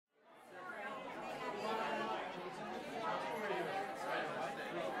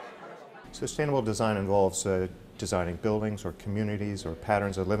Sustainable design involves designing buildings or communities or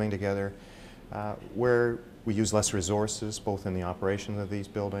patterns of living together where we use less resources, both in the operation of these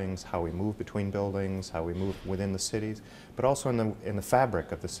buildings, how we move between buildings, how we move within the cities, but also in the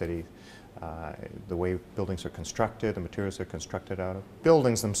fabric of the city, the way buildings are constructed, the materials they're constructed out of.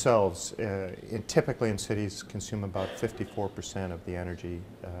 Buildings themselves, typically in cities, consume about 54% of the energy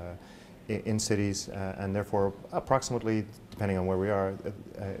in cities, and therefore approximately, depending on where we are,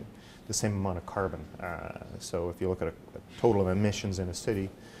 the same amount of carbon. So if you look at a total of emissions in a city,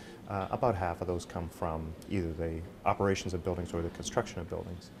 about half of those come from either the operations of buildings or the construction of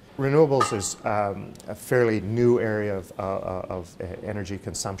buildings. Renewables is a fairly new area of energy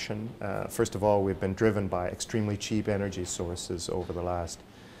consumption. First of all, we've been driven by extremely cheap energy sources over the last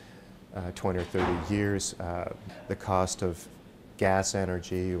 20 or 30 years. The cost of gas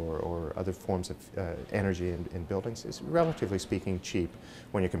energy or other forms of energy in buildings is, relatively speaking, cheap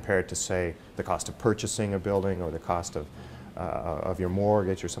when you compare it to, say, the cost of purchasing a building or the cost of your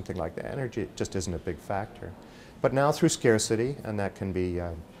mortgage or something like that. Energy just isn't a big factor. But now through scarcity, and that can be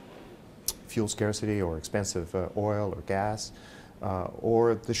fuel scarcity or expensive oil or gas,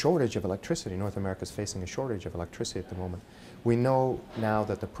 or the shortage of electricity. North America is facing a shortage of electricity at the moment. We know now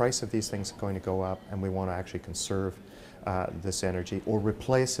that the price of these things is going to go up, and we want to actually conserve this energy or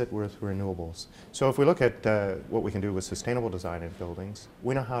replace it with renewables. So if we look at what we can do with sustainable design in buildings,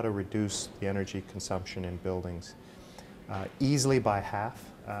 we know how to reduce the energy consumption in buildings easily by half,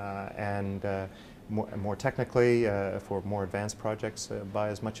 and more technically, for more advanced projects, by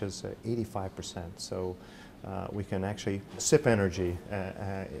as much as 85%. So we can actually sip energy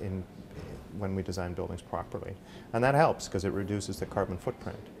when we design buildings properly. And that helps because it reduces the carbon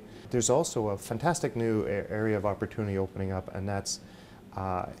footprint. There's also a fantastic new area of opportunity opening up, and that's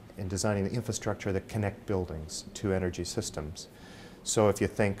in designing the infrastructure that connect buildings to energy systems. So if you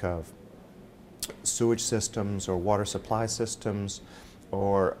think of sewage systems or water supply systems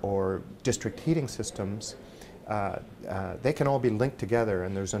or district heating systems, they can all be linked together,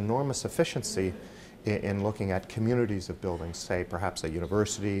 and there's enormous efficiency in looking at communities of buildings, say perhaps a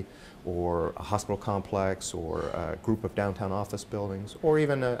university or a hospital complex or a group of downtown office buildings or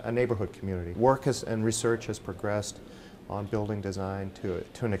even a neighborhood community. Work and research has progressed on building design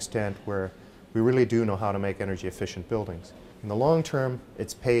to an extent where we really do know how to make energy efficient buildings. In the long term,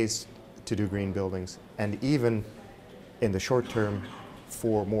 it pays to do green buildings, and even in the short term,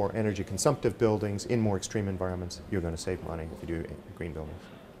 for more energy consumptive buildings in more extreme environments, you're going to save money if you do green buildings.